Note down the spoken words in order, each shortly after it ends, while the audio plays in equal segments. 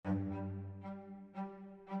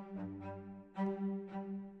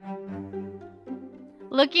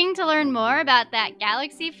Looking to learn more about that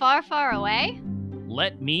galaxy far, far away?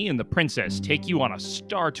 Let me and the princess take you on a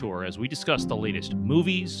star tour as we discuss the latest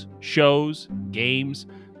movies, shows, games,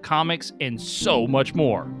 comics, and so much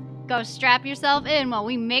more. Go strap yourself in while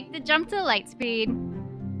we make the jump to light speed.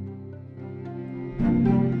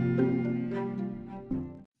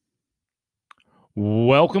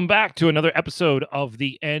 Welcome back to another episode of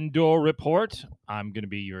the Endor Report. I'm going to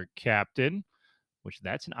be your captain, which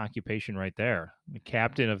that's an occupation right there. The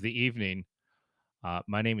captain of the evening.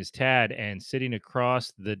 My name is Tad, and sitting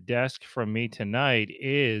across the desk from me tonight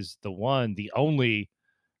is the one, the only,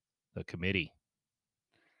 the committee.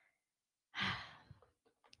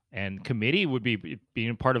 And committee would be,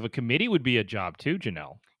 being part of a committee would be a job too,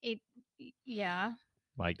 Janelle. Yeah.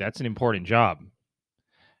 Like, that's an important job.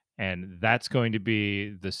 And that's going to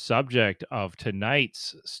be the subject of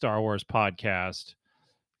tonight's Star Wars podcast,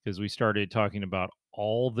 because we started talking about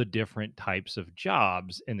all the different types of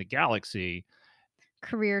jobs in the galaxy,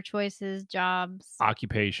 Career choices, jobs.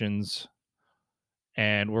 occupations.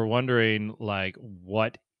 And we're wondering, like,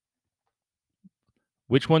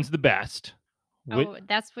 which one's the best? Oh,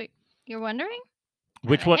 that's what you're wondering?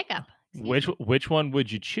 Which one? Hiccup. Which one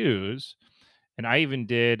would you choose? And I even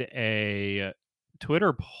did a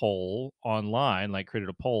Twitter poll online, like created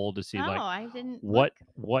a poll to see I didn't what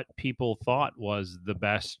look. people thought was the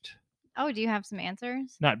best. Oh, do you have some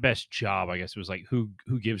answers? Not best job, I guess it was like who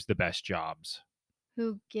gives the best jobs.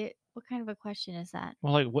 What kind of a question is that?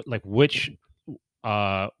 Well, which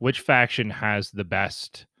faction has the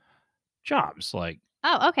best jobs? Like,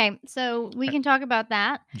 oh, okay. So we can talk about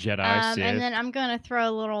that. Jedi, Sith. And then I'm gonna throw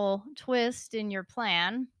a little twist in your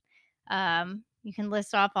plan. You can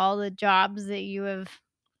list off all the jobs that you have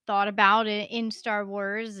thought about in Star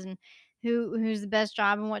Wars and who's the best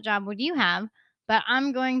job and what job would you have. But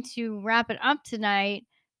I'm going to wrap it up tonight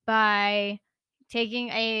by taking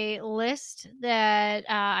a list that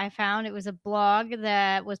I found. It was a blog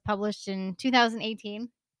that was published in 2018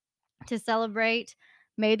 to celebrate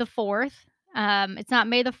May the 4th. It's not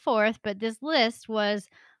May the 4th, but this list was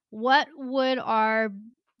what would our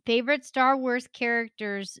favorite Star Wars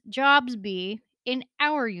characters' jobs be in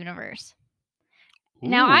our universe.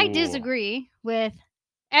 Now, I disagree with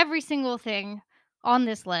every single thing on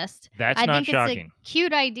this list. That's I not think shocking. It's a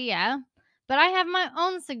cute idea, but I have my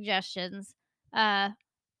own suggestions.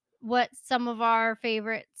 What some of our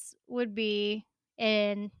favorites would be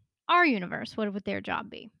in our universe. What would their job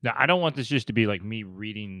be? Now, I don't want this just to be like me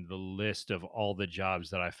reading the list of all the jobs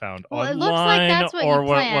that I found online, It looks like that's what or you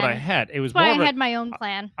what I planned. had. It was That's why more I had my own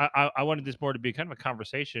plan. I wanted this more to be kind of a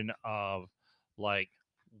conversation of, like,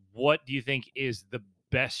 what do you think is the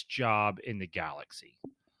best job in the galaxy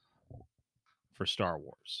for Star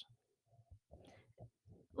Wars?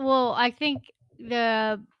 Well, I think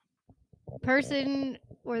the person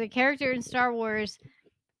or the character in Star Wars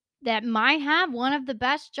that might have one of the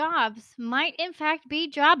best jobs might in fact be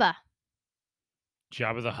Jabba.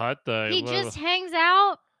 Jabba the Hutt. He just hangs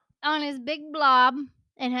out on his big blob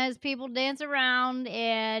and has people dance around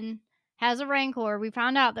and has a Rancor. We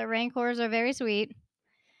found out that Rancors are very sweet.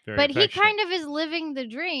 But he kind of is living the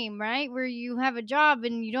dream, right? Where you have a job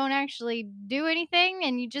and you don't actually do anything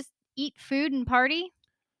and you just eat food and party.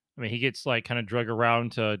 I mean, he gets like kind of drug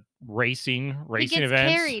around to racing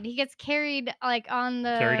events. He gets carried like on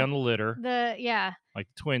the litter. Like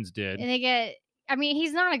the twins did. And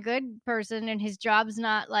he's not a good person and his job's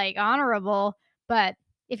not like honorable, but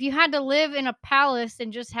if you had to live in a palace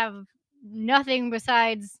and just have nothing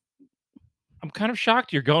besides, I'm kind of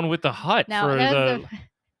shocked you're going with the Hutt for the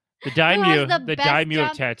daimyo of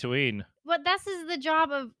Tatooine. But this is the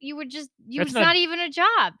job of it's not even a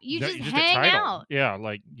job. You just hang out. Yeah,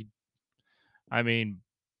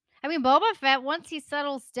 Boba Fett, once he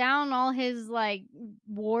settles down all his like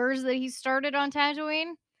wars that he started on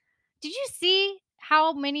Tatooine, did you see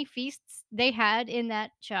how many feasts they had in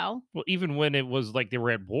that show? Well, even when it was like they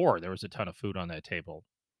were at war, there was a ton of food on that table.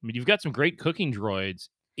 I mean, you've got some great cooking droids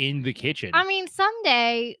in the kitchen. I mean,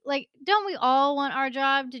 someday, like, don't we all want our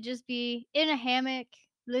job to just be in a hammock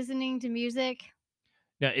listening to music?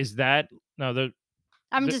 Now, is that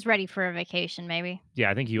I'm just ready for a vacation, maybe. Yeah,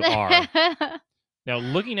 I think you are. Now,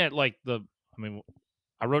 looking at I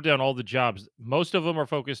wrote down all the jobs. Most of them are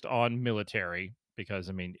focused on military because,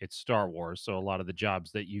 it's Star Wars. So a lot of the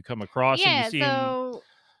jobs that you come across and you see. So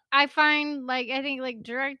I find, I think,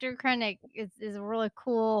 Director Krennic is a really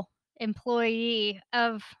cool employee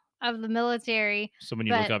of the military. Someone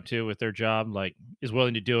you look up to with their job, is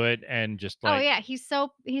willing to do it and just oh yeah, he's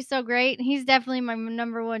so great. He's definitely my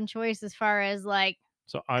number one choice as far as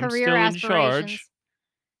so I'm career still aspirations. in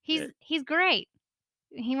charge. He's great.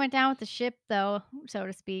 He went down with the ship, though, so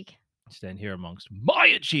to speak. Stand here amongst my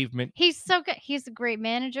achievement. He's so good. He's a great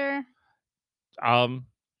manager. Um,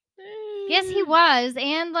 Yes, he eh, was,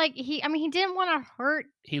 and, like, I mean, he didn't wanna hurt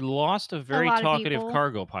he lost a a very lot of talkative people.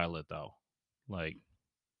 cargo pilot, though. Like,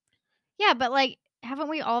 Yeah, but, like, haven't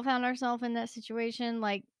we all found ourselves in that situation?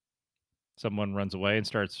 Like, someone runs away and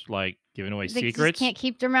starts, like, giving away they just secrets. can't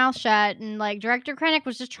keep their mouth shut, and, like, Director Krennic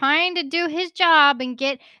was just trying to do his job and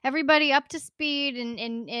get everybody up to speed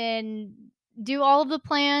and do all of the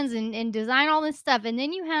plans and design all this stuff, and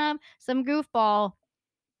then you have some goofball.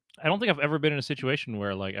 I don't think I've ever been in a situation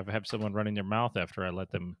where, like, I've had someone running their mouth after I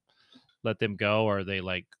let them go or they,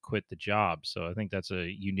 like, quit the job. So I think that's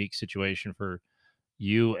a unique situation for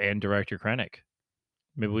you and Director Krennic.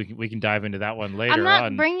 Maybe we can dive into that one I'm later not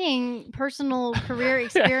on. bringing personal career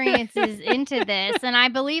experiences into this, and I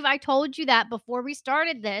believe I told you that before we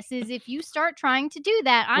started this, is if you start trying to do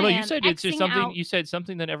that, I Well, no, you am said it's just Xing something out. you said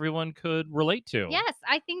something that everyone could relate to. Yes,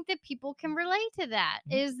 I think that people can relate to that,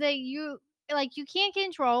 Mhm. is that you can't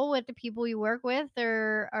control what the people you work with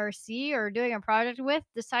or see or doing a project with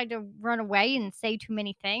decide to run away and say too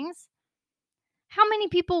many things. How many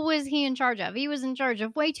people was he in charge of? He was in charge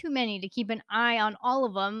of way too many to keep an eye on all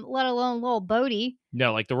of them, let alone little Bodie.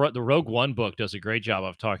 No, like the Rogue One book does a great job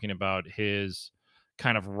of talking about his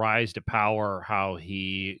kind of rise to power, how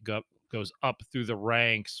he goes up through the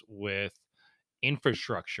ranks with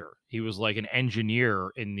infrastructure. He was like an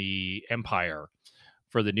engineer in the Empire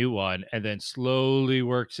for the new one, and then slowly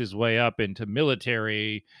works his way up into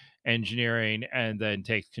military engineering, and then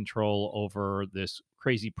takes control over this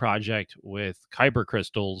crazy project with kyber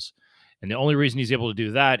crystals. And the only reason he's able to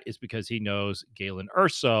do that is because he knows Galen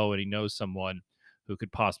Urso, and he knows someone who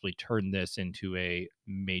could possibly turn this into a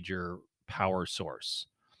major power source.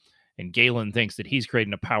 And Galen thinks that he's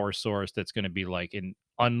creating a power source that's going to be like an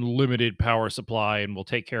unlimited power supply and will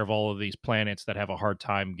take care of all of these planets that have a hard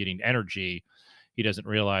time getting energy. He doesn't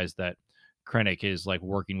realize that Krennic is like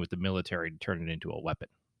working with the military to turn it into a weapon.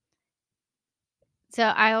 So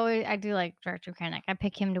I do like Director Krennic. I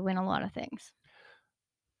pick him to win a lot of things.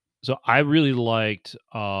 So I really liked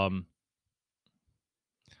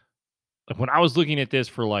like when I was looking at this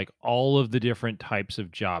for like all of the different types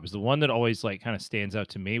of jobs, the one that always like kind of stands out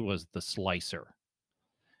to me was the slicer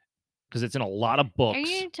because it's in a lot of Are books.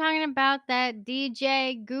 you talking about that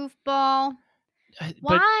DJ goofball? But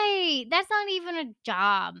Why? That's not even a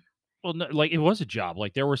job. well, no, like, it was a job,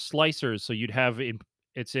 like, there were slicers, so you'd have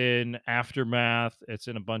it's in Aftermath, it's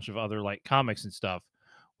in a bunch of other, like, comics and stuff,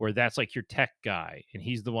 where that's, like, your tech guy, and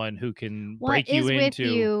he's the one who can What break you is with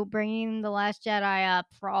into you bringing The Last Jedi up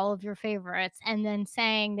for all of your favorites and then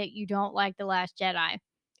saying that you don't like The Last Jedi?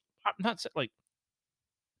 I'm not sa like,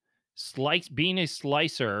 slice being a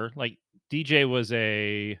slicer, like, DJ was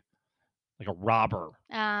a robber,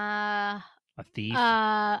 Uh, a thief,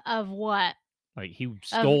 of what? like, he Of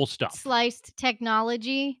stole stuff. sliced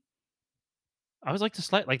technology? I was like the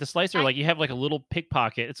slicer, I like, you have, like, a little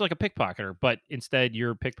pickpocket it's like a pickpocketer, but instead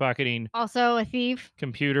you're pickpocketing also a thief.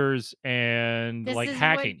 computers and, This like, is what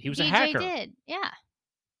hacking. He was a DJ hacker. did. Yeah.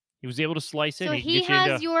 He was able to slice in. So He can he get you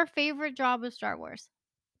has into your favorite job of Star Wars.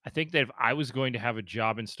 I think that if I was going to have a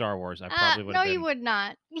job in Star Wars, I probably would No, have you been would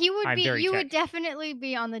not. I'm very You would tech. definitely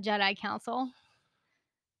be on the Jedi Council.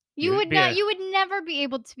 You would be a You would never be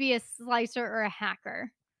able to be a slicer or a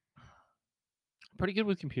hacker. pretty good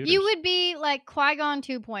with You computers. would be like Qui-Gon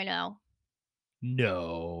 2.0.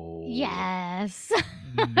 No. Yes.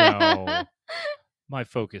 No. My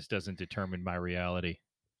focus doesn't determine my reality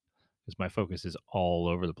because my focus is all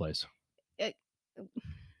over the place.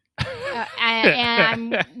 Uh,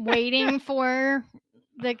 and I'm waiting for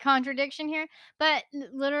the contradiction here, but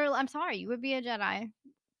literally, I'm sorry, you would be a Jedi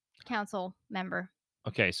Council member.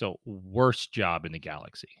 Okay, so worst job in the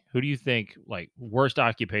galaxy. Who do you think like worst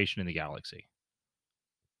occupation in the galaxy?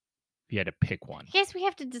 If you had to pick one. I guess we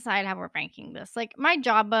have to decide how we're ranking this. Like my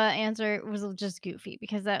Jabba answer was just goofy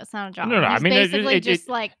because that's not a job. No, no. I He's mean, basically just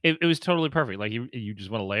like it was totally perfect. Like you just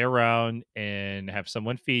want to lay around and have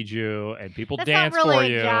someone feed you, and people that's not dance really for a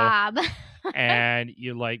you, job. and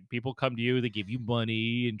you like people come to you, they give you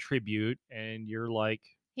money and tribute, and you're like,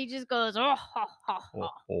 He just goes, oh, ha, ha, oh, ha.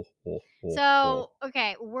 oh, oh, oh, oh. So,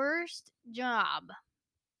 okay, worst job.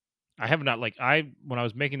 I have not like I when I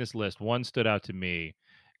was making this list, one stood out to me,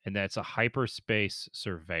 and that's a hyperspace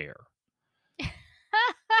surveyor.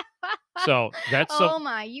 So that's some Oh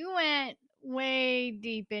my, you went way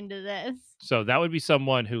deep into this. so that would be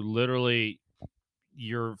someone who literally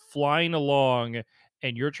you're flying along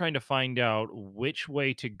and you're trying to find out which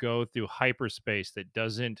way to go through hyperspace that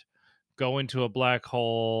doesn't go into a black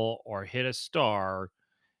hole or hit a star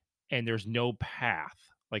and there's no path.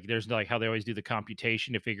 Like there's like how they always do the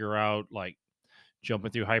computation to figure out like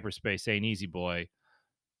jumping through hyperspace ain't easy, boy.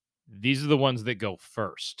 These are the ones that go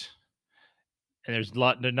first. And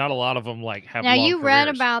not a lot of them like have Now long you read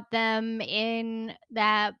careers. about them in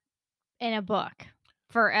a book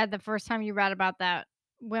for the first time you read about that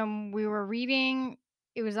when we were reading,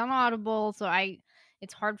 it was on Audible, so I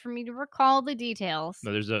it's hard for me to recall the details.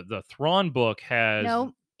 No, there's the Thrawn book has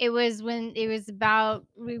No, it was when it was about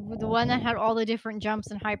the one that had all the different jumps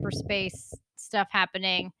in hyperspace stuff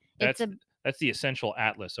happening. It's that's a that's the Essential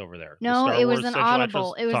Atlas over there. The No, Star it was Wars an Essential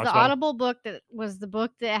Audible. Atlas It was the talks about 'em. Audible book that was the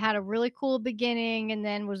book that had a really cool beginning and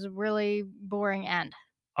then was a really boring end.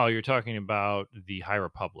 Oh, you're talking about the High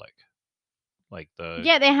Republic, like the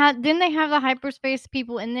Yeah, they had didn't they have the hyperspace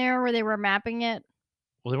people in there where they were mapping it?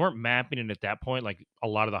 well, they weren't mapping it at that point. Like a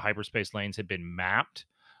lot of the hyperspace lanes had been mapped,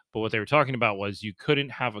 but what they were talking about was you couldn't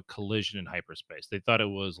have a collision in hyperspace. They thought it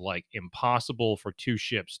was like impossible for two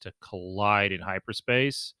ships to collide in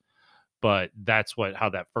hyperspace, but that's what how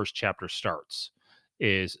that first chapter starts.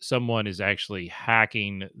 Is someone is actually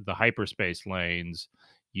hacking the hyperspace lanes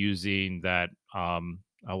using that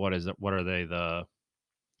what is it? What are they? The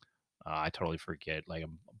I totally forget. Like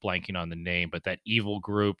I'm blanking on the name, but that evil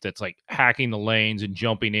group that's like hacking the lanes and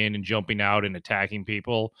jumping in and jumping out and attacking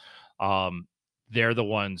people. Um, they're the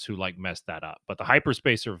ones who like messed that up. But the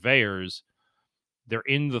hyperspace surveyors, they're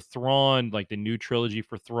in the Thrawn, like the new trilogy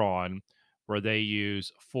for Thrawn, where they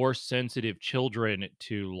use force sensitive children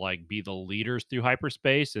to like be the leaders through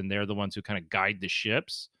hyperspace, and they're the ones who kind of guide the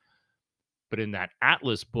ships. But in that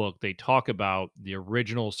Atlas book, they talk about the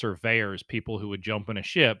original surveyors, people who would jump in a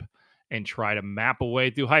ship and try to map a way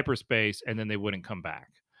through hyperspace, and then they wouldn't come back.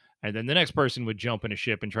 And then the next person would jump in a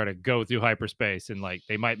ship and try to go through hyperspace, and like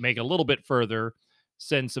they might make a little bit further,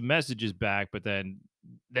 send some messages back, but then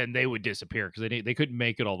they would disappear because they couldn't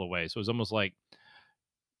make it all the way. So it was almost like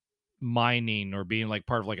mining or being like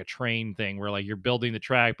part of like a train thing where like you're building the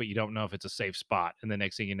track, but you don't know if it's a safe spot. And the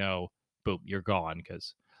next thing you know, boom, you're gone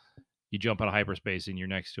because you jump out of hyperspace and you're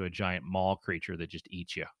next to a giant maw creature that just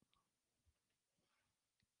eats you.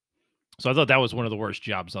 So I thought that was one of the worst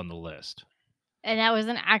jobs on the list. And that was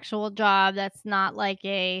an actual job. That's not like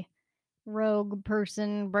a rogue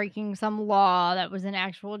person breaking some law. That was an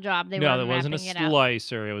actual job. They No, were that wasn't a mapping it out.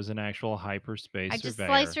 slicer. It was an actual hyperspace I just surveyor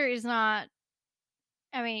Slicer is not.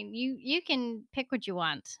 I mean, you can pick what you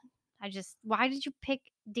want. Why did you pick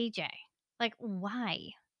DJ? Like why?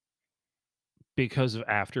 because of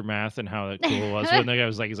Aftermath and how that cool it was. When the guy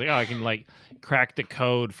was like, he's like, oh, I can like crack the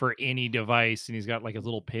code for any device. And he's got like his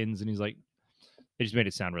little pins and he's like, they just made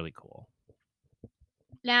it sound really cool.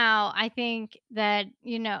 Now, I think that,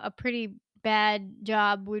 a pretty bad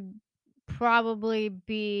job would probably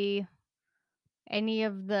be any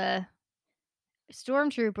of the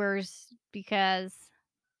stormtroopers because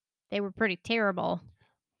they were pretty terrible.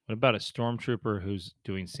 What about a stormtrooper who's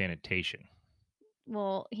doing sanitation?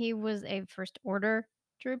 Well, he was a first order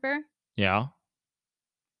trooper. Yeah.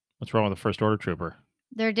 What's wrong with a first order trooper?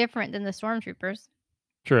 They're different than the stormtroopers.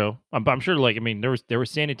 True. I'm sure. Like, I mean, there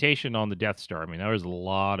was sanitation on the Death Star. I mean, there was a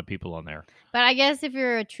lot of people on there. But I guess if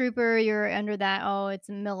you're a trooper, you're under that, oh, it's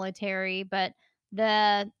military. But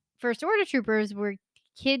the first order troopers were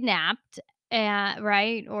kidnapped,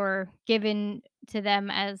 right? Or given to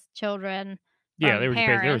them as children Yeah, they from were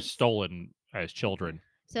just they were parents. stolen as children.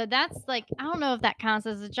 So that's like, I don't know if that counts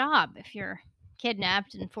as a job if you're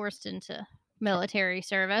kidnapped and forced into military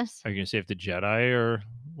service. Are you gonna say if the Jedi or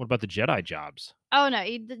what about the Jedi jobs? Oh no,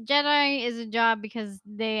 the Jedi is a job because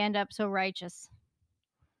they end up so righteous.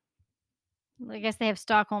 I guess they have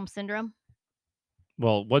Stockholm syndrome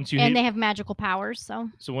Well, once you and hit they have magical powers. So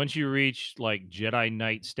so once you reach like Jedi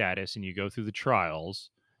Knight status and you go through the trials,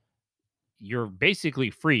 you're basically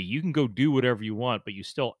free. You can go do whatever you want, but you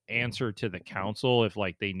still answer to the council if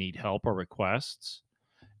like they need help or requests.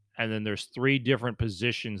 And then there's three different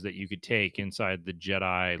positions that you could take inside the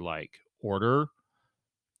Jedi like order.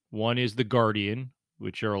 One is the Guardian,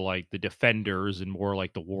 which are like the defenders and more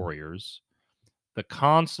like the warriors. The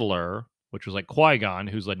Consular, which was like Qui-Gon,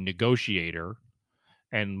 who's like negotiator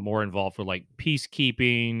and more involved with like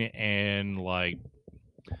peacekeeping and like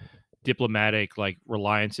diplomatic like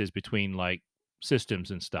reliances between like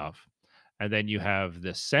systems and stuff. And then you have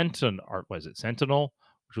the Sentinel, or was it Sentinel,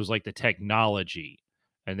 which was like the technology.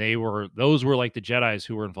 And those were like the Jedi's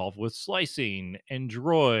who were involved with slicing and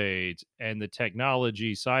droids and the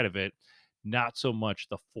technology side of it, not so much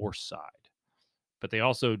the force side. But they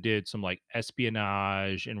also did some like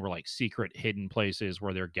espionage and were like secret hidden places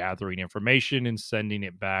where they're gathering information and sending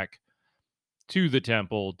it back to the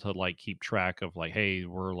temple to like keep track of like, hey,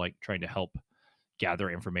 we're like trying to help gather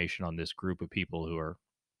information on this group of people who are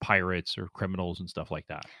pirates or criminals and stuff like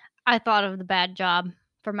that. I thought of the bad job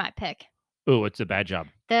for my pick. Oh, it's a bad job.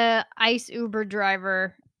 The ICE Uber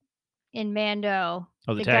driver in Mando.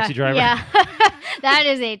 Oh, the The taxi guy, driver? yeah. That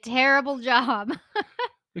is a terrible job.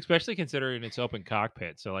 Especially considering it's open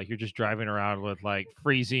cockpit. So, like, you're just driving around with, like,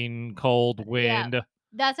 freezing cold Yeah. wind.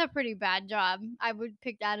 That's a pretty bad job. I would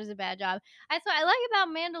pick that as a bad job. That's what I like about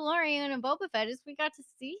Mandalorian and Boba Fett is we got to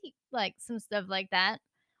see, like, some stuff like that.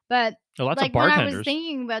 But, Oh, lots of like, when I was bartenders,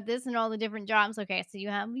 thinking about this and all the different jobs, okay, so you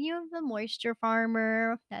have the moisture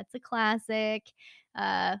farmer, that's a classic.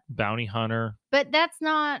 Uh bounty hunter. But that's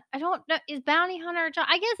not I don't know is bounty hunter a job?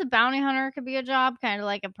 I guess a bounty hunter could be a job, kinda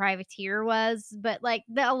like a privateer was, but, like,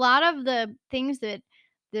 a lot of the things that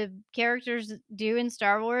the characters do in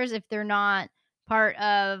Star Wars, if they're not part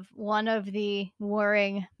of one of the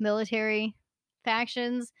warring military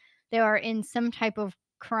factions, they are in some type of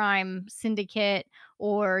crime syndicate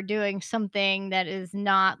or doing something that is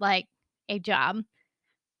not, like, a job,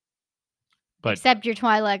 But except your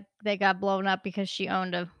Twilight that got blown up because she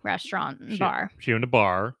owned a restaurant and she bar. she owned a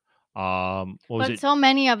bar. What was But it? so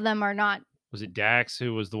many of them are not. Was it Dax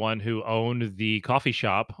who was the one who owned the coffee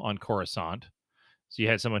shop on Coruscant? So you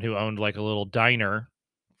had someone who owned like a little diner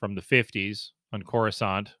from the 50s on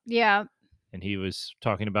Coruscant, Yeah. and he was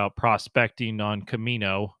talking about prospecting on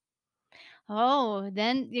Camino. Oh,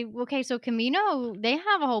 then okay, so Camino, they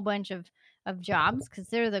have a whole bunch of jobs because 'cause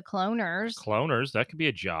they're the cloners. Cloners, that could be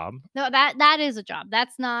a job, No, that is a job.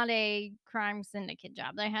 That's not a crime syndicate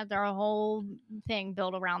job. They have their whole thing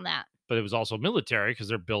built around that. but it was also military because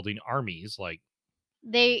they're building armies like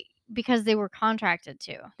They because they were contracted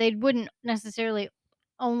to. They wouldn't necessarily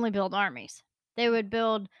only build armies. They would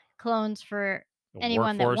build clones for a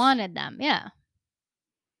anyone that workforce. wanted them. Yeah.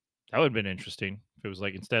 That would have been interesting if it was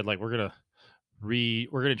like instead, like we're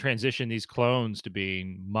gonna transition these clones to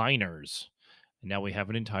being miners, and now we have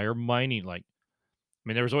an entire mining like I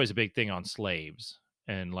mean, there was always a big thing on slaves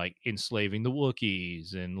and like enslaving the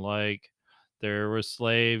Wookiees, and like there were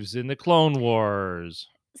slaves in the Clone Wars.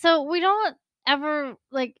 So we don't ever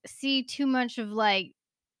like see too much of like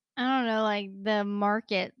I don't know, like the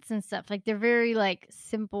markets and stuff. Like they're very like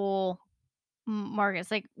simple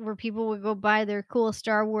markets, like where people would go buy their cool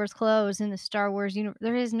Star Wars clothes in the Star Wars universe.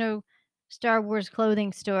 There is no Star Wars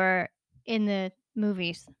clothing store in the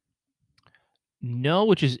movies. No,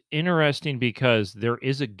 which is interesting because there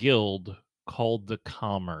is a guild called the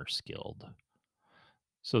Commerce Guild.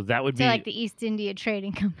 So that would So like be the East India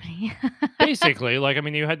Trading Company. basically like I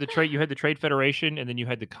mean you had the Trade Federation and then you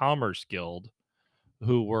had the Commerce Guild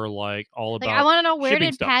who were like all Like I about want to know where shipping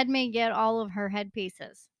did stuff. Padme get all of her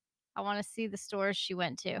headpieces? I want to see the stores she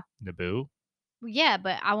went to. Naboo. Well, yeah,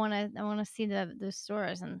 but I want to see the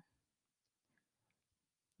stores and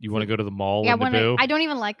You want to see. go to the mall Yeah, I in want to. Naboo? I don't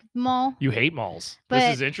even like mall, You hate malls. This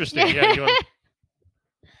but is interesting. Yeah, yeah. you want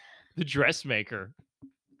the dressmaker.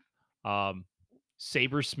 Um,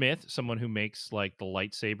 Sabersmith, someone who makes like the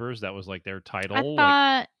lightsabers. That was like their I title. Like,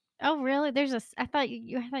 thought, oh really? I thought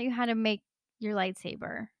you had to make your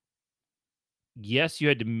lightsaber. yes, you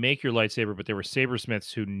had to make your lightsaber, but there were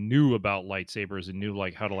sabersmiths who knew about lightsabers and knew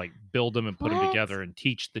like how to like build them and put them What? together and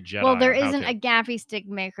teach the Well, Jedi there on how isn't to. a gaffy stick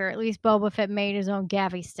maker. At least Boba Fett made his own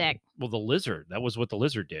gaffy stick. Well, the lizard, that was what the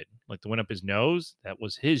lizard did. Like the one up his nose, that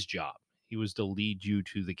was his job. He was to lead you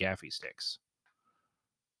to the gaffy sticks.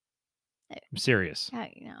 Uh, I'm serious. Yeah,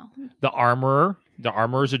 you know. The armorer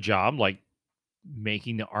is a job, like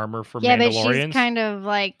making the armor for Yeah, but she's Mandalorians. kind of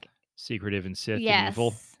like Secretive and Sith and evil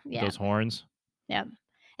yes, with yeah, those horns. yeah.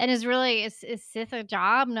 And is Sith a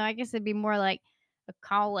job? No, I guess it'd be more like a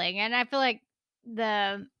calling. And I feel like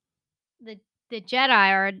the the the Jedi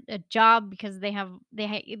are a job because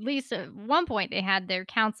at least at one point they had their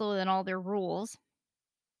council and all their rules,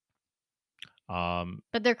 Um,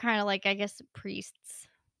 but they're kind of like I guess priests.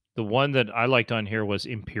 the one that I liked on here was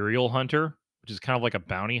Imperial Hunter, which is kind of like a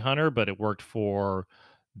bounty hunter, but it worked for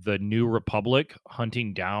the New Republic,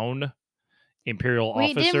 hunting down Imperial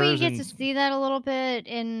We didn't we officers get to and see that a little bit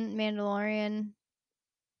in Mandalorian?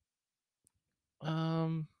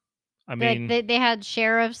 um, I Like mean, they had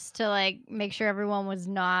sheriffs to like make sure everyone was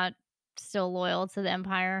not still loyal to the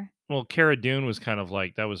Empire. well, Cara Dune was kind of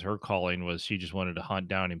like that was her calling was she just wanted to hunt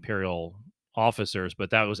down Imperial officers, but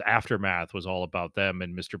that was Aftermath was all about them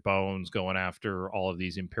and Mr. Bones going after all of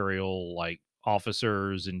these Imperial like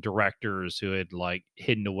officers and directors who had like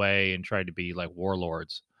hidden away and tried to be like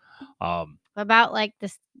warlords. Um, What about like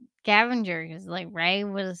the scavenger? Because like Ray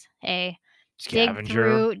was a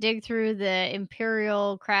Scavenger. dig through the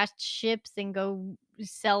Imperial crashed ships and go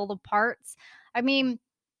sell the parts. I mean,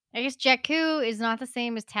 I guess Jakku is not the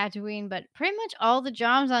same as Tatooine, but pretty much all the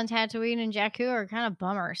jobs on Tatooine and Jakku are kind of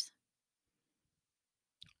bummers.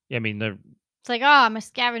 I mean, the It's like, "Oh, I'm a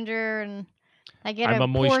scavenger and I get a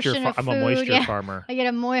portion of I'm a food." moisture Yeah. farmer.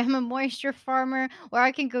 I'm a moisture farmer, or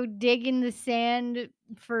I can go dig in the sand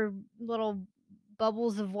for little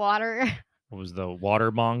bubbles of water. What was the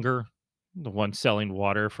watermonger? The one selling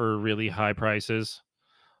water for really high prices.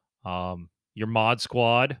 Your mod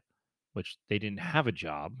squad, which they didn't have a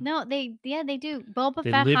job. No, they do. Boba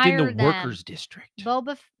They Fett lived in the hired them. workers district.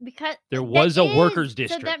 Boba F because There that was a is workers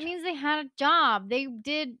so that district. means they had a job. They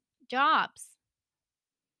did jobs.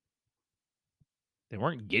 They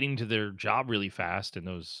weren't getting to their job really fast in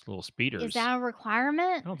those little Is speeders. that a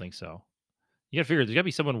requirement? I don't think so. You gotta figure there's gotta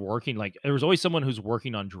be someone working, like there was always someone who's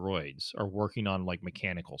working on droids or working on like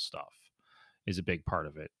mechanical stuff is a big part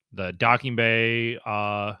of it. The docking bay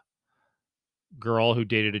girl who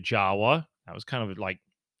dated a Jawa, that was kind of like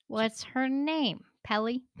What's her name?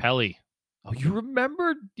 Pelly? Pelly. Oh, you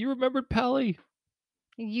remembered? You remembered Pelly?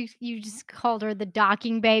 You just called her the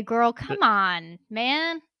docking bay girl. The, Come on,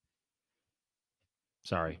 man.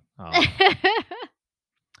 sorry.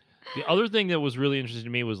 The other thing that was really interesting to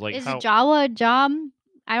me was like Is a how Jawa a job?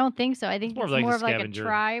 I don't think so. I it's think more of it's like a more of like a scavenger,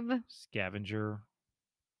 tribe. scavenger.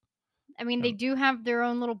 I mean, they Uh, do have their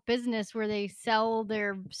own little business where they sell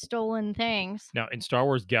their stolen things. Now in Star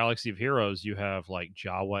Wars Galaxy of Heroes, you have like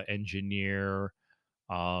Jawa engineer.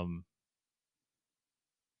 Um,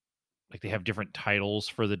 like they have different titles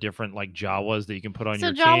for the different like Jawas that you can put on So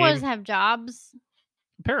your Jawas team. have jobs,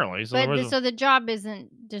 Apparently, so there but was so the job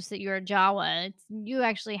isn't just that you're a Jawa. It's you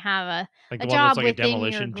actually have like a the one that's job like a within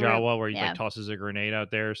your demolition group. Jawa where he like Yeah. tosses a grenade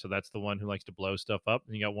out there. So that's the one who likes to blow stuff up,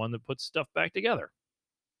 and you got one that puts stuff back together.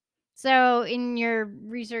 So in your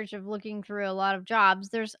research of looking through a lot of jobs,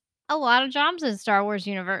 there's a lot of jobs in Star Wars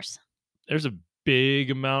universe. There's a big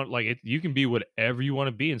amount, like you can be whatever you want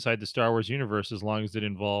to be inside the Star Wars universe as long as it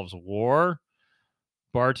involves war,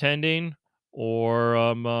 bartending, or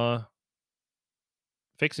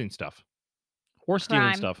fixing stuff or stealing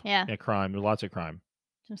Crime. stuff. Yeah. Yeah, crime. There's lots of crime.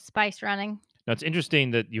 Some spice running. Now it's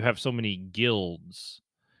interesting that you have so many guilds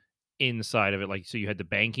inside of it. Like, so you had the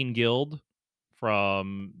banking guild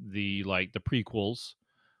from the prequels,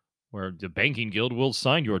 where the banking guild will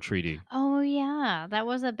sign your treaty. Oh yeah, that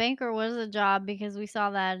was a banker was a job because we saw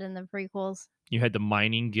that in the prequels. You had the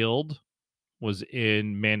mining guild was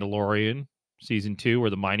in Mandalorian season 2, where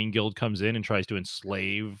the mining guild comes in and tries to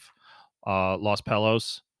enslave Los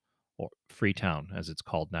Pelos, or Freetown as it's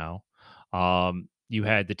called now. You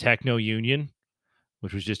had the Techno Union,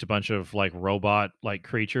 which was just a bunch of like robot like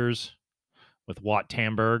creatures with Watt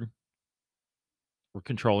Tamberg were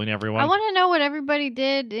controlling I everyone. want to know what everybody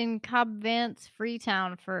did in Cobb Vance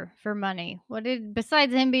Freetown for money. What did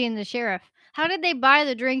besides him being the sheriff? How did they buy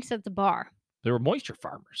the drinks at the bar? There were moisture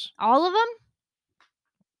farmers, All of them?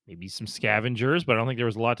 maybe some scavengers, but I don't think there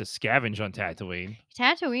was a lot to scavenge on Tatooine.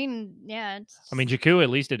 Tatooine, yeah, I mean, Jakku at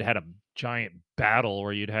least it had a giant battle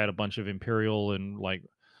where you'd had a bunch of Imperial and like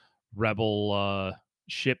rebel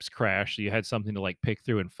ships crash, so you had something to like pick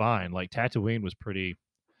through and find. Like Tatooine was pretty.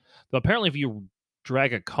 But apparently, if you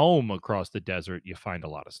drag a comb across the desert, you find a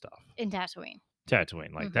lot of stuff. in Tatooine.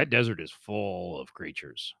 Tatooine, like Hmm. that desert is full of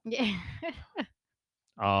creatures. Yeah.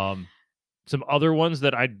 Um, some other ones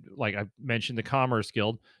that I mentioned the Commerce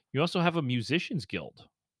Guild. You also have a Musicians Guild.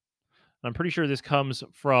 I'm pretty sure this comes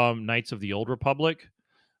from Knights of the Old Republic.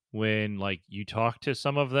 When like you talk to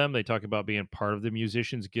some of them, they talk about being part of the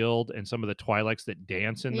Musicians Guild and some of the Twi'leks that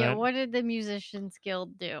dance in Yeah, that. what did the Musicians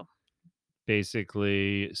Guild do?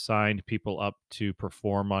 Basically signed people up to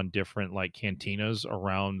perform on different like cantinas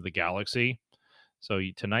around the galaxy. So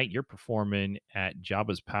tonight you're performing at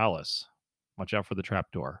Jabba's palace. Watch out for the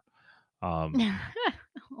trapdoor. Um,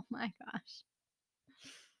 Oh my gosh.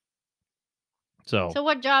 so So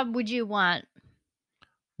what job would you want?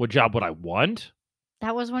 what job would I want?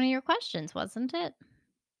 That was one of your questions, wasn't it?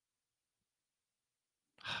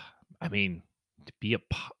 I mean, to be a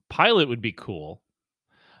pilot would be cool.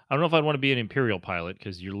 I don't know if I'd want to be an Imperial pilot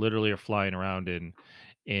because you literally are flying around in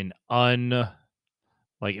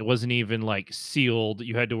like it wasn't even like sealed.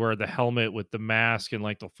 You had to wear the helmet with the mask and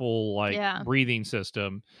like the full like Yeah. breathing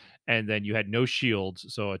system, and then you had no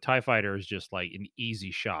shields. So a TIE fighter is just like an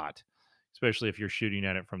easy shot, especially if you're shooting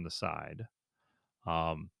at it from the side.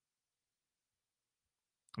 Um,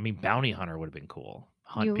 I mean, bounty hunter would have been cool.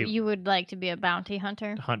 You would like to be a bounty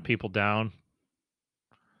hunter? Hunt people down.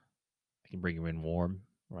 I can bring you in warm,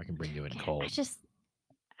 or I can bring you in Yeah, cold.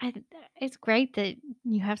 I it's great that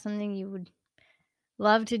you have something you would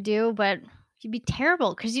love to do, but you'd be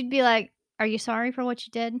terrible because 'cause you'd be like, "Are you sorry for what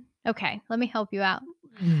you did? Okay, let me help you out."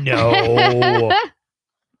 No,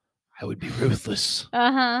 I would be ruthless.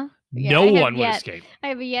 Uh-huh. Yeah, No one would escape. I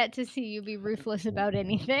have yet to see you be ruthless about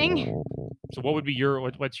anything. So, what would be your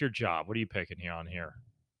what's your job? What are you picking here on here?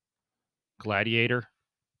 Gladiator.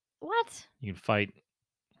 What? You can fight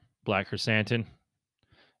Black Chrysanthemum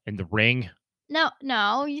in the ring. No,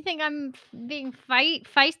 no, you think I'm being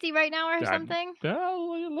feisty right now or I, something?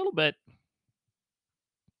 well, a little bit.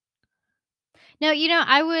 No,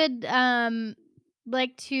 I would,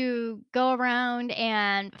 like to go around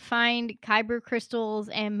and find kyber crystals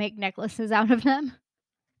and make necklaces out of them.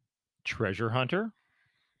 Treasure hunter.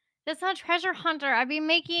 That's not treasure hunter, I'd be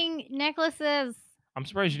making necklaces. I'm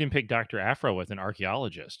surprised you didn't pick Dr. Afro with an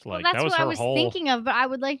archaeologist. Well, Like that that's was what I her was whole thinking of, but I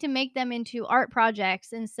would like to make them into art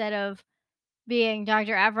projects instead of being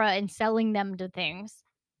Dr. Avra and selling them to things.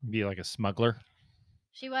 be like a smuggler.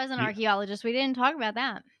 She was an You, archaeologist, we didn't talk about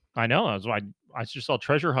that. I know. That's why I just saw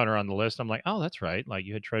treasure hunter on the list. I'm like, oh, that's right. Like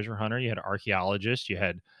you had treasure hunter, you had archaeologist, you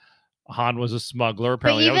had Han was a smuggler.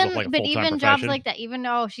 But Apparently, that was like even a but full time even jobs profession. like that, even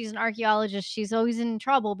though she's an archaeologist, she's always in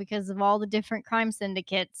trouble because of all the different crime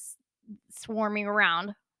syndicates swarming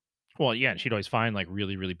around. Well, yeah, and she'd always find like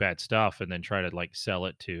really, really bad stuff and then try to like sell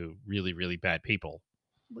it to really, really bad people.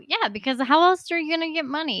 Yeah, because how else are you gonna get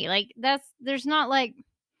money? Like there's not like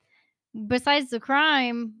besides the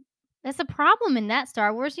crime, that's a problem in that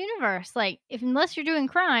Star Wars universe. Like if unless you're doing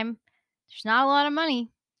crime, there's not a lot of money.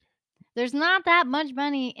 There's not that much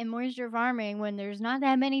money in moisture farming when there's not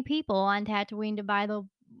that many people on Tatooine to buy the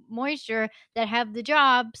moisture that have the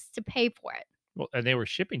jobs to pay for it. Well, and they were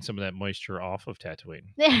shipping some of that moisture off of Tatooine.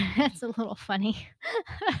 That's a little funny.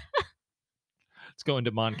 It's going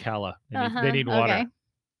to Mon Cala. They Uh-huh. need Okay. water.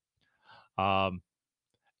 Um,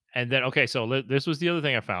 and then okay, so this was the other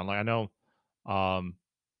thing I found. Like I know, um,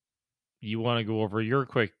 you want to go over your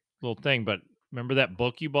quick little thing, but remember that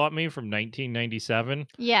book you bought me from 1997,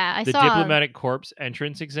 Yeah, I the saw. Diplomatic Corps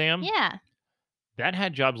Entrance Exam? Yeah. That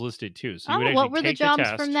had jobs listed too. So you would Oh, actually what were the take the jobs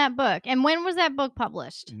from test. that book? And when was that book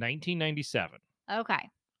published? 1997. Okay.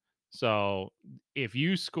 So if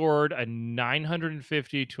you scored a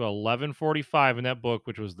 950 to 1145 in that book,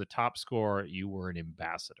 which was the top score, you were an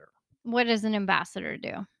ambassador. What does an ambassador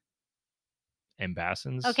do?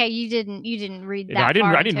 Ambassadors? Okay, you didn't read No, that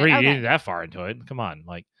far I into didn't it. read Okay. into that far into it. Come on.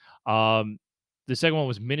 Um, the second one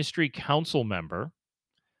was ministry council member,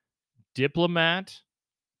 diplomat,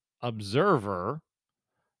 observer,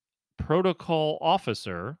 protocol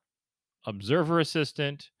officer, observer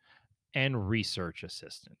assistant, and research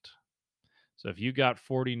assistant. So if you got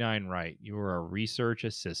 49 right, you were a research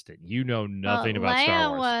assistant. You know Well, nothing about Star Leia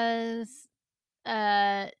Wars. was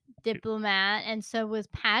a diplomat and so was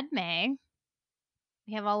Padme.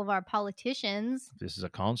 We have all of our politicians. This is a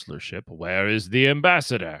consularship. Where is the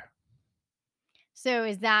ambassador? So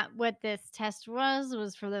is that what this test was?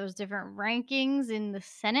 Was for those different rankings in the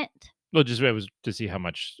Senate? Well, just it was to see how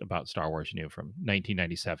much about Star Wars you knew from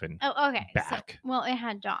 1997 Oh, okay. So, back. well, it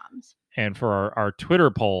had jobs. And for our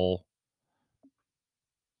Twitter poll,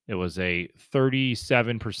 it was a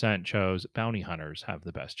 37% chose bounty hunters have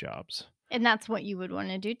the best jobs And that's what you would want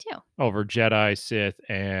to do too. over Jedi, Sith,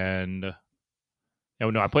 and oh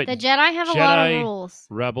no, I put The Jedi have a lot of Jedi, rules.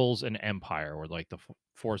 Rebels, and Empire were like the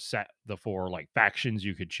four like factions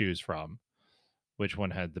you could choose from. Which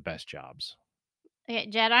one had the best jobs? Okay,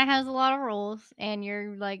 Jedi has a lot of rules, and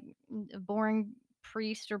you're like a boring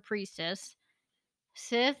priest or priestess.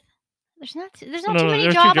 Sith, there's Oh, not no, too no, many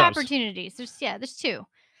there's two job jobs. opportunities. There's two.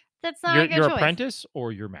 That's not a good Your choice. apprentice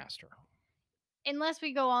or your master. Unless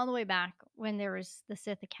we go all the way back when there was the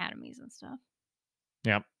Sith academies and stuff.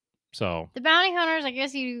 Yep. So The bounty hunters, I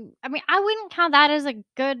guess I mean, I wouldn't count that as a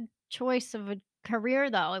good choice of a career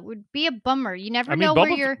though. It would be a bummer. I mean,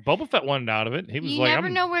 Boba Fett wanted out of it. He was you like, never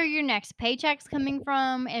 "I'm." know where your next paycheck's coming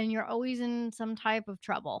from and you're always in some type of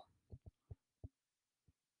trouble.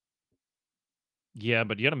 Yeah,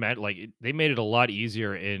 but you gotta imagine, like they made it a lot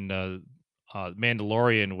easier in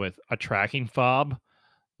Mandalorian with a tracking fob.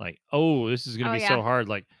 Like, oh, this is gonna Oh be yeah. so hard.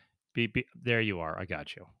 Like, there you are. I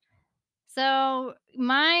got you. So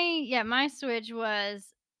my switch was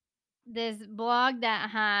this blog that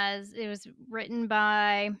it was written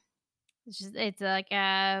by it's like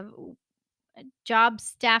a job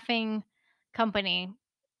staffing company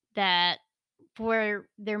that for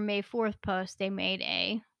their May 4th post they made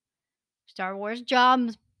a Star Wars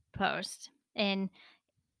jobs post and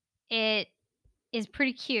it is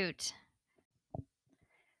pretty cute.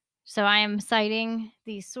 So I am citing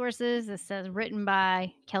these sources. It says written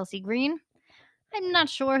by Kelsey Green. I'm not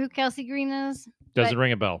sure who Kelsey Green is, Doesn't but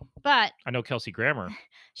ring a bell. but I know Kelsey Grammer.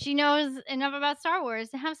 she knows enough about Star Wars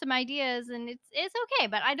to have some ideas, and it's okay.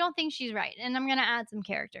 But I don't think she's right, and I'm gonna add some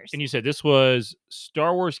characters. And you said this was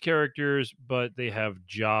Star Wars characters, but they have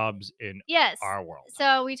jobs in Yes. our world.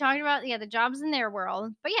 So we talked about the jobs in their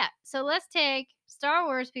world, but yeah. So let's take Star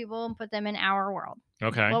Wars people and put them in our world.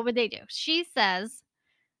 Okay. What would they do? She says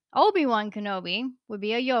Obi-Wan Kenobi would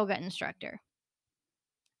be a yoga instructor.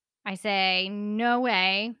 I say no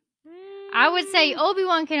way. I would say Mm,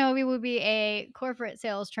 Obi-Wan Kenobi would be a corporate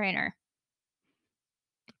sales trainer.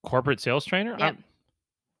 corporate sales trainer? Yep.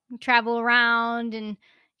 Travel around and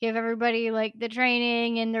give everybody like the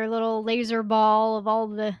training and their little laser ball of all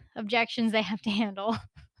the objections they have to handle.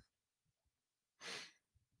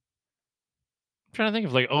 Trying to think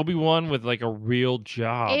of like Obi-Wan with like a real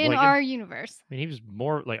job. In Like, I our universe. mean, he was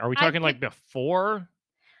more like, are we I'd talking like pick before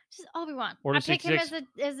just Obi-Wan. I Order pick him 66?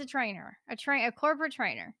 as a trainer, a corporate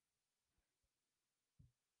trainer.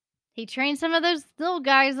 He trained some of those little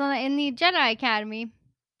guys in the Jedi Academy.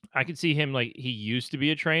 I could see him like he used to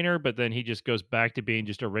be a trainer, but then he just goes back to being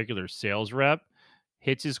just a regular sales rep,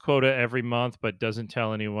 hits his quota every month, but doesn't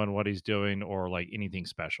tell anyone what he's doing or like anything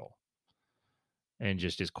special, and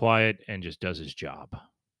just is quiet and just does his job.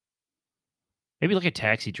 Maybe like a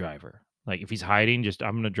taxi driver. Like if he's hiding, just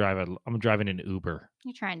I'm driving an Uber.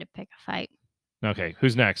 You're trying to pick a fight. Okay,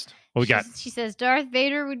 who's next? What we got? She says Darth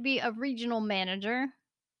Vader would be a regional manager.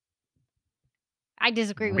 I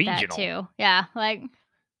disagree with that Regional. too. Yeah, like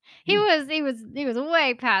He, he was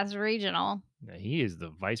way past regional. he is the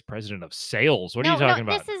vice president of sales. What are you No, no, talking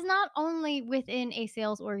about? this is not only within a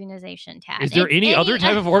sales organization, Tad. Is there It's any other any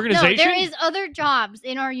type of no, there organization? is other jobs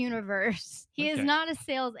in our universe. He is Okay. not a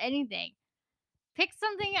sales anything. Pick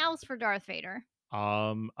something else for Darth Vader.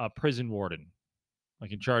 A prison warden,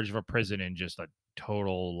 like in charge of a prison and just a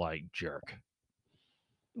total like jerk.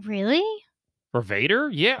 Really? For Vader?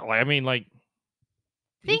 Yeah, like, I mean, like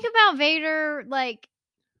Think he about Vader, like,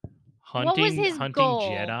 what was his hunting goal?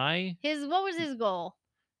 Jedi What was his goal?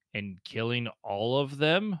 and killing all of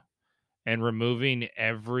them and removing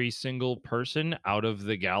every single person out of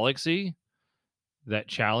the galaxy that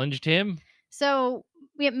challenged him. So,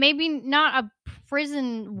 yeah, maybe not a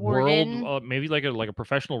prison World, warden, maybe like a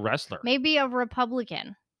professional wrestler. maybe a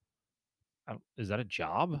Republican. Is that a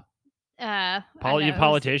job? I don't You know.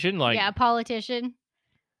 politician? Like Yeah, a politician.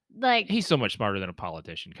 Like, he's so much smarter than a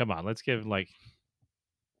politician. Come on, let's give like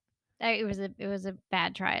it was a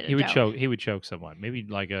bad try at a he would joke. choke. He would choke someone. Maybe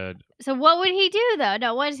like a So what would he do though?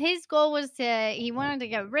 No, what his goal was he wanted to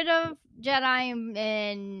get rid of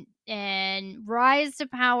Jedi and rise to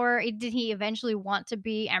power. Did he eventually want to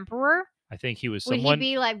be emperor? I think he was Would he someone.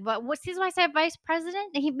 be like, but what's his why I said vice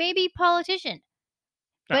president? He may be politician,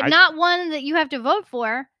 but I not one that you have to vote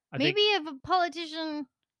for. I think Maybe if a politician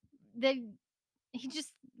that he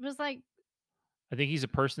just was like, I think he's a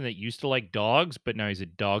person that used to like dogs, but now he's a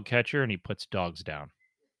dog catcher and he puts dogs down.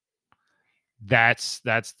 That's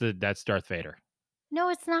Darth Vader. no,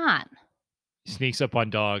 it's not. He sneaks up on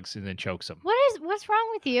dogs and then chokes them. What's wrong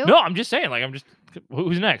with you? No, I'm just saying. Like I'm just.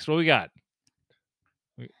 Who's next? What we got?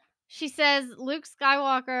 She says Luke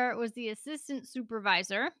Skywalker was the assistant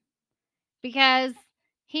supervisor because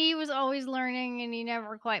he was always learning and he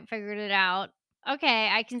never quite figured it out. Okay,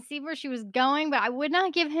 I can see where she was going, but I would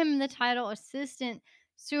not give him the title assistant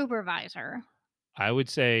supervisor. I would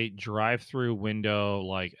say drive-through window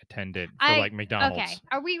like attendant for I like okay. McDonald's.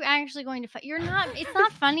 Are we actually going to? You're not. It's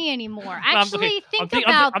not funny anymore. No, okay. Actually, think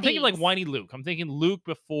about I'm thinking like these. whiny Luke. I'm thinking Luke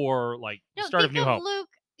before like the No, start of think New of Hope. Luke.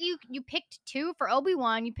 You picked two for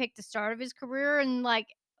Obi-Wan. You picked the start of his career and like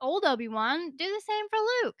old Obi-Wan. Do the same for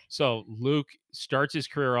Luke. So Luke starts his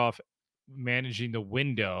career off managing the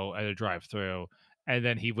window at a drive-through, and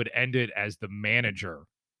then he would end it as the manager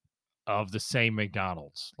of the same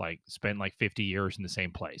McDonald's. Like spent like 50 years in the same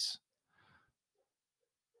place.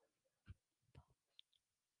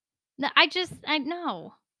 No, I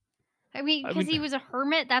know. I mean, I because mean, he was a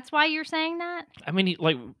hermit. That's why you're saying that.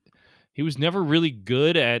 he was never really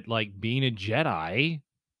good at like being a Jedi,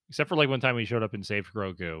 except for like one time he showed up and saved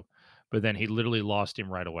Grogu, but then he literally lost him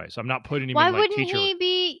right away. So I'm not putting him Why in like wouldn't teacher. he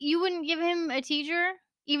be? You wouldn't give him a teacher,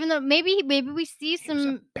 even though maybe we see He was a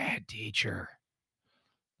some. bad teacher.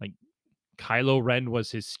 Like Kylo Ren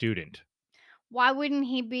was his student. Why wouldn't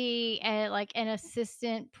he be like an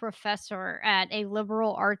assistant professor at a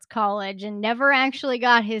liberal arts college and never actually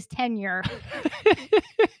got his tenure?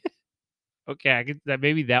 Okay, I could that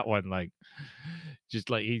maybe that one like just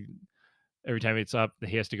like he every time it's up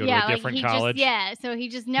he has to go to a Yeah, like different he just college. so he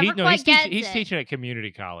just never quite gets He's it. teaching at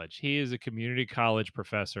community college. He is a community college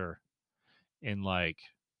professor in like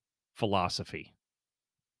philosophy.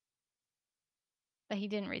 but he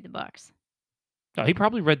didn't read the books. No, he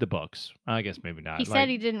probably read the books. I guess maybe He not. said Like,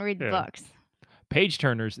 he didn't read the yeah, books. page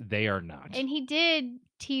turners, they are not. And he did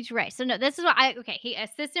teach race. So no, this is what I okay, he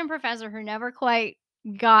assistant professor who never quite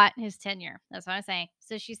got his tenure. That's what I'm saying.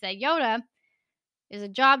 So she said Yoda is a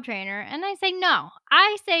job trainer. And I say no.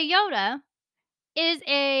 I say Yoda is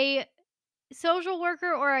a social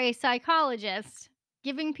worker or a psychologist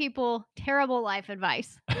giving people terrible life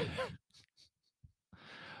advice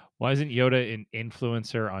Why isn't Yoda an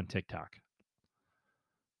influencer on TikTok?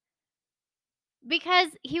 because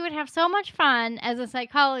he would have so much fun as a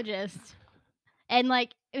psychologist. And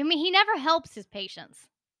like, I mean, he never helps his patients.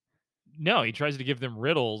 No, he tries to give them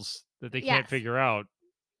riddles that they can't Yes. figure out.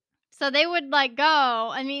 So they would like go.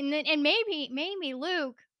 I mean, and maybe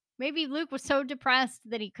Luke was so depressed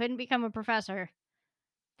that he couldn't become a professor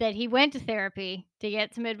that he went to therapy to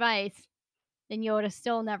get some advice. And Yoda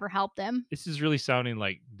still never helped him. This is really sounding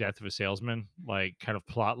like Death of a Salesman, like kind of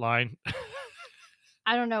plot line.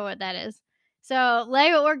 I don't know what that is. So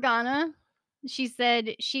Leia Organa, she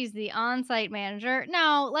said she's the on-site manager.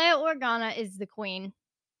 No, Leia Organa is the queen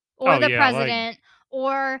or Oh the yeah, like president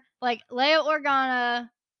or like Leia Organa,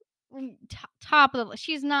 top of the list.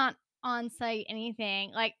 She's not on-site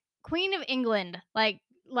anything like Queen of England like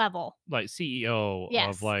level. CEO of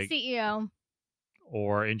Yes, like CEO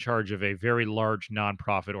or in charge of a very large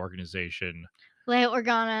nonprofit organization. Leia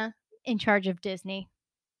Organa in charge of Disney.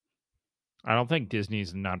 I don't think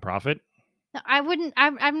Disney's a nonprofit No, I wouldn't.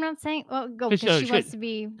 I'm not saying well go because because she wants to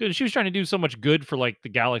be. she was trying to do so much good for like the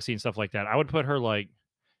galaxy and stuff like that. I would put her like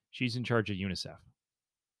she's in charge of UNICEF.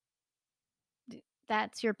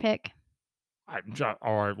 That's your pick.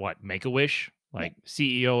 Or what? Make a Wish, like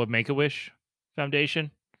CEO of Make a Wish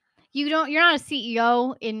Foundation. You don't you're not a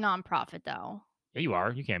CEO in nonprofit though. Yeah, you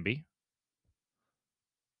are. You can be.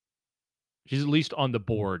 She's at least on the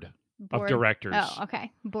board of Board. Oh, directors.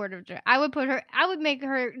 okay. Board of dir I would make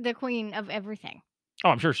her the queen of everything. Oh,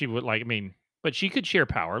 I'm sure she would like. I mean, but she could share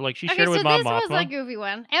power, like she Okay, shared it so with Mon this was a Mothma. goofy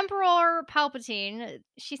one. Emperor Palpatine,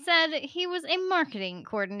 she said he was a marketing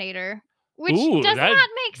coordinator, which Ooh, does not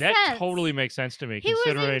make that sense. totally makes sense to me, He was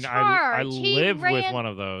in considering I charge. He live with ran one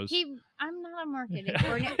of those. he I'm not a marketing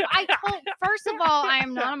coordinator. I told first of all, I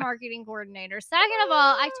am not a marketing coordinator. Second of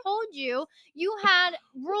all, I told you you had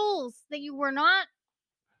rules that you were not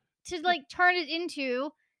to like turn it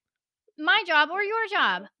into my job or your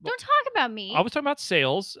job. Well, Don't talk about I me. was talking about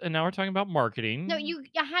sales, and now we're talking about No, marketing.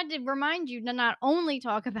 I had to remind you to not only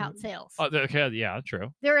talk about sales. Okay, yeah,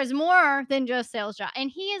 true. There is more than just sales job,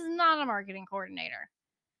 and he is not a marketing coordinator.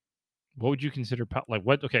 What would you consider like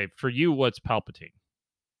what? Okay, for you, what's Palpatine?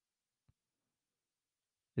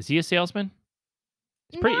 Is he a salesman?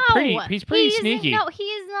 He's No, He's he pretty isn't. sneaky. No, he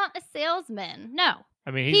is not a salesman. No,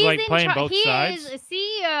 I mean, he's he's like in playing charge. both He is sides. a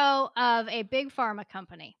CEO of a big pharma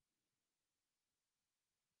company.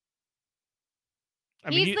 I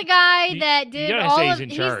mean, He's the guy you, that you did gotta all say he's of. in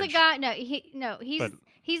He's the charge, guy. No, but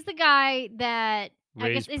he's the guy that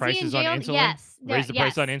I guess raise is he in prices on jail? insulin. Yes, Raise the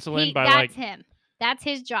price on yes. insulin He by that's like him. That's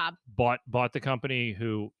his job. bought the company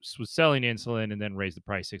who was selling insulin and then raised the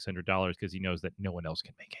price $600 because he knows that no one else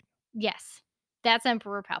can make it. Yes. That's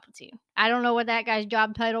Emperor Palpatine. I don't know what that guy's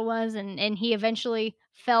job title was, and he eventually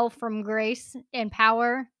fell from grace and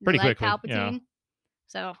power Pretty like quickly, yeah. Palpatine.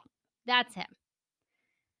 So that's him.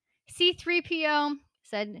 C3PO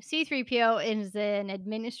said C3PO is an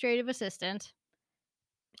administrative assistant.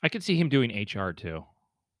 I could see him doing HR too.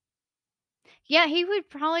 Yeah, he would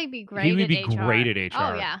probably be He great would at be great HR. at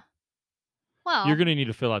Oh HR. yeah. You're Well, gonna need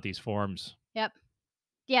to fill out these forms. yep.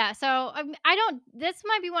 Yeah, so I don't this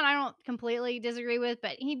might be one I don't completely disagree with,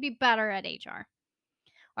 but he'd be better at HR.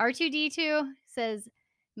 R2D2 says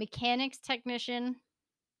mechanics technician.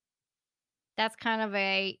 That's kind of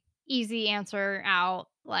a easy answer out.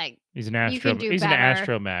 Like you can do He's an better.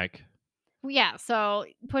 astromech. Yeah, so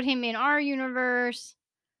put him in our universe.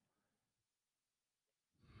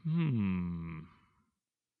 Hmm.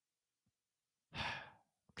 I'm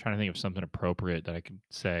trying to think of something appropriate that I could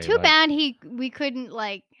say. Too Like bad we couldn't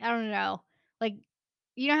like I don't know. Like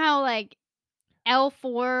you know how like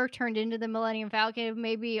L4 turned into the Millennium Falcon,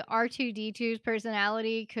 maybe R2D2's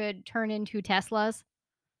personality could turn into Tesla's.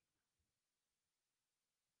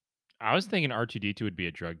 I was thinking R2D2 would be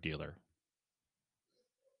a drug dealer.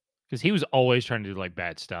 Because he was always trying to do like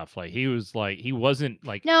bad stuff. Like he wasn't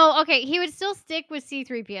like No, okay, he would still stick with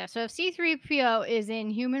C3PO. So if C3PO is in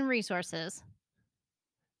human resources,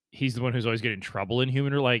 he's the one who's always getting in trouble in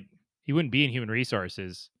human or like he wouldn't be in human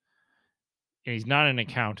resources. And he's not an he's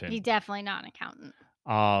accountant. definitely not an accountant.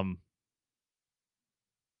 Um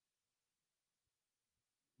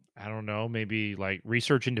I don't know, maybe like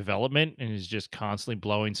research and development and is just constantly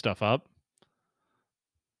blowing stuff up.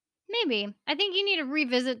 Maybe. I think you need to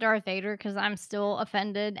revisit Darth Vader because I'm still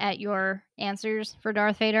offended at your answers for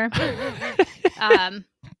Darth Vader. Um,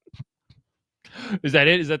 Is that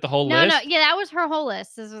it? Is that the whole no, no, list? yeah, that was her whole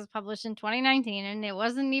list. This was published in 2019, and it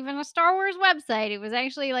wasn't even a Star Wars website. It was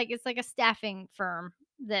actually like it's like a staffing firm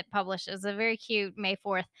that publishes a very cute May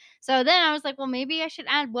 4th. So then I was like, well, maybe I should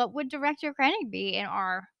add what would Director Krennic be in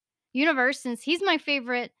our universe since he's my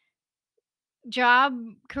favorite job,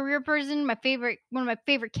 career person, my favorite one of my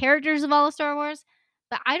favorite characters of all of Star Wars.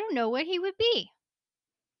 But I don't know what he would be.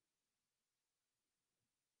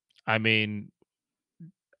 I mean,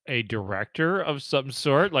 a director of some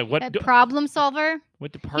sort? Like A problem solver.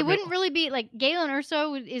 what He department? wouldn't really be like Galen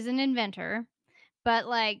Urso is an inventor, but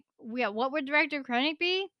like, yeah, what would Director Krennic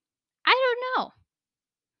be? I don't know.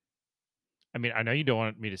 I mean, I know you don't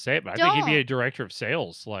want me to say it, but I think he'd be a Don't director of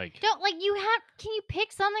sales. don't like you have. Can you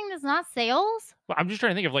pick something that's not sales? Well, I'm just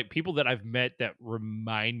trying to think of like people that I've met that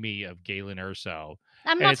remind me of Galen Erso,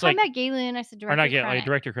 I'm and not it's talking like, about Galen. I said or not Director Galen, like Krennic.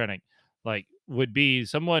 director Krennic, like would be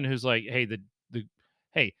someone who's like, hey, the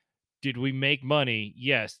hey, did we make money?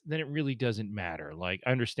 Yes. Then it really doesn't matter. Like,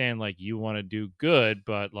 I understand, like you want to do good,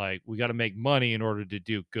 but like we got to make money in order to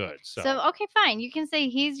do good. So So okay, fine. You can say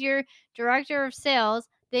he's your director of sales.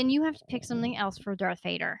 Then you have to pick something else for Darth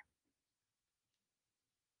Vader.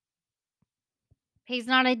 He's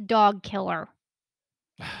not a dog killer.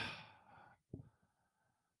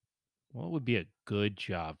 what would be a good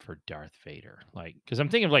job for Darth Vader? Like, because I'm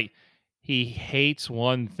thinking of like he hates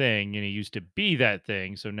one thing and he used to be that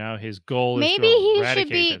thing, so now his goal is to Maybe he should eradicate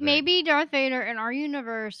be. that thing. Maybe Darth Vader in our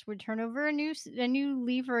universe would turn over a new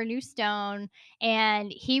leaf or a new stone,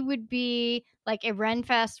 and he would be like a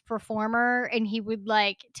Renfest performer, and he would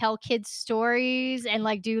like tell kids stories and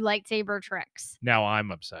like do lightsaber tricks. Now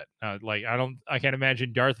I'm upset. Like I can't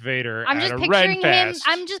imagine Darth Vader I'm at just a Ren picturing him.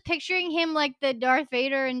 I'm Fest. just picturing him like the Darth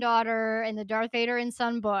Vader and daughter and the Darth Vader and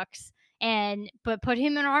son books, and but put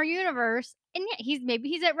him in our universe. And yeah,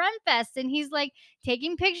 he's at Renfest and he's like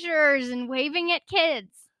taking pictures and waving at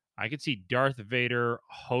kids. I could see Darth Vader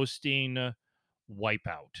hosting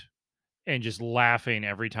Wipeout and just laughing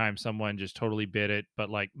every time someone just totally bit it,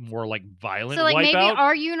 but like more like So violent like maybe Wipeout.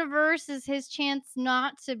 our universe is his chance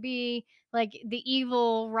not to be like the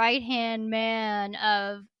evil right hand man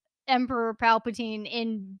of Emperor Palpatine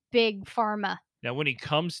in big pharma. Now, when he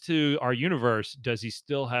comes to our universe, does he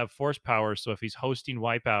still have force power? So if he's hosting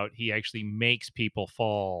Wipeout, he actually makes people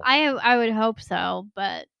fall I would hope so,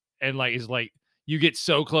 but and like is like you get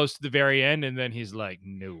so close to the very end, and then he's like,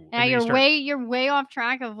 no, now and then he start. you're way off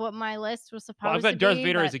track of what my list was Well, I've supposed to got Darth be,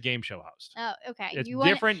 Vader as but a game show host. oh, okay. It's You want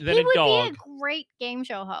different than he a would be dog. a great game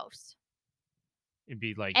show host. It'd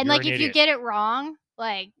be like And you're like an if you idiot. get it wrong,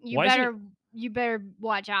 like Why isn't it? you better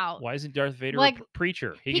watch out. Why isn't Darth Vader a Like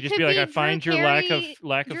preacher? He he could just be could like, I be find your lack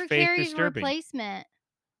of Drew faith Carey's disturbing. replacement.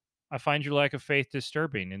 I find your lack of faith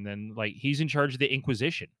disturbing, and then like he's in charge of the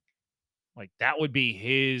Inquisition. Like that would be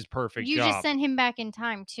his perfect You just job. sent him back in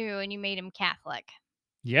time too, and you made him Catholic.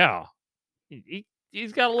 Yeah,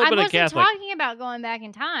 he's got a little I bit of wasn't Catholic. talking about going back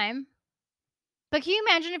in time, but can you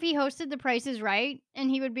imagine if he hosted The Price is Right and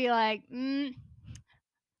he would be like,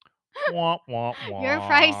 Wah wah "Your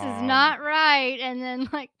price is wah. not right," and then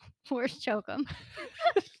like force choke him,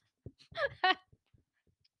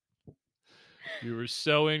 You were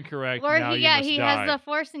so incorrect. or Now he you must he has die. the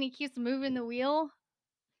force and he keeps moving the wheel.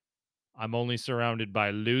 I'm only surrounded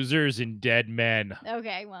by losers and dead men.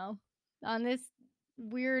 Okay, well, on this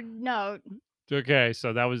weird note, Okay,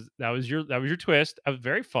 so that was your twist. That was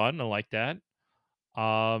very fun. I like that.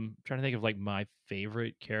 Trying to think of like my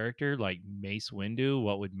favorite character, like Mace Windu.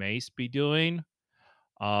 What would Mace be doing?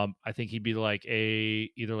 I think he'd be like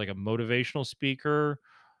either like a motivational speaker,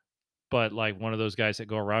 but like one of those guys that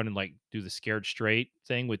go around and like do the scared straight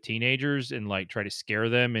thing with teenagers and like try to scare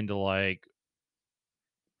them into like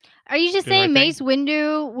are you just doing the saying right thing. Mace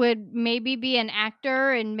Windu would maybe be an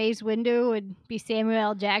actor and Mace Windu would be Samuel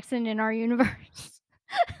L. Jackson in our universe?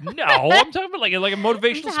 No, I'm talking about like a I'm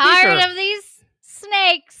motivational speaker. tired of these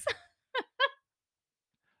snakes.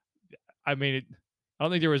 I mean, I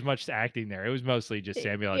don't think there was much acting there. It was mostly just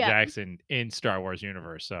Samuel L. Yeah. Jackson in Star Wars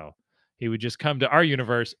universe. So he would just come to our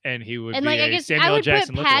universe and he would And be like I a guess I Samuel L. would put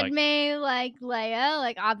Jackson lookalike. Padme like Leia,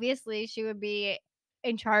 like obviously she would be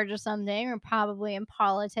in charge of something or probably in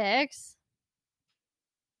politics.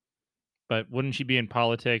 But wouldn't she be in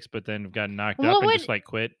politics, but then have gotten knocked up What and would just like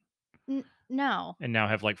quit no. and now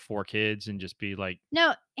have like 4 kids and just be like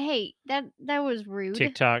No, hey, that was rude.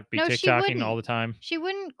 TikTok, be No, she TikToking all wouldn't. the time? She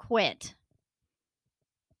wouldn't quit.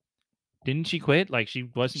 Didn't she quit? Like, she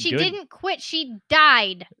wasn't She good? didn't quit, she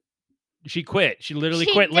died. She quit. She literally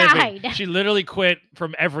She quit living. died. She literally quit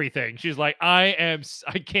from everything. She's like, I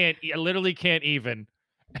can't, I literally can't even.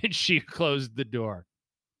 And she closed the door.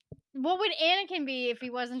 What would Anakin be if he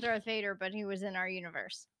wasn't Darth Vader, but he was in our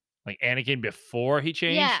universe? Like Anakin before he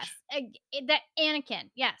changed? Yes, that Anakin,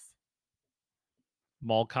 yes.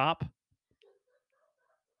 Mall cop?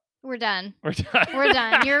 We're done. Or We're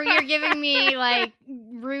done. You're giving me, like,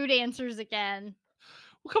 rude answers again.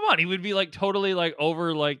 Well, come on, he would be like totally like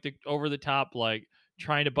over the top, like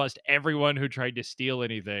trying to bust everyone who tried to steal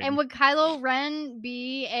And anything. would Kylo Ren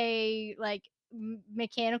be a, like,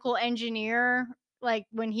 mechanical engineer, like,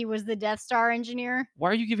 when he was the Death Star engineer?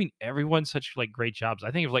 Why are you giving everyone such like great jobs?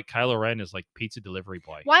 I think of like Kylo Ren as like pizza delivery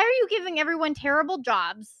boy. Why are you giving everyone terrible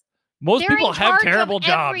jobs? Most They're people in have charge of terrible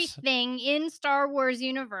jobs, everything in Star Wars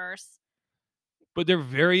universe. but they're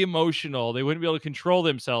very emotional. They wouldn't be able to control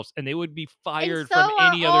themselves, and they would be And fired from so are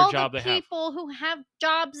any other all the job they have. people who have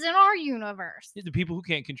jobs in our universe. The people who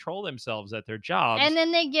can't control themselves at their And jobs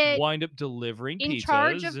then they get wind up delivering in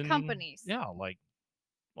charge pizzas of and companies. yeah, like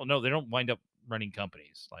well, no, they don't wind up running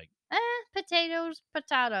companies. Like Potatoes,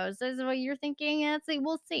 potatoes. Is what you're thinking? Let's see.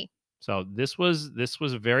 We'll see. so this was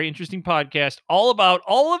a very interesting podcast all about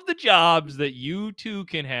all of the jobs that you too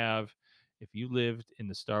can have if you lived in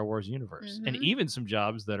the Star Wars universe, and Mhm. even some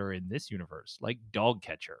jobs that are in this universe, like dog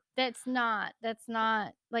catcher. That's not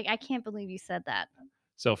like, I can't believe you said that.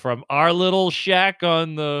 So from our little shack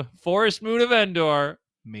on the forest moon of Endor,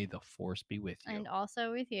 may the force be with you. And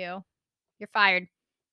also with you. You're fired.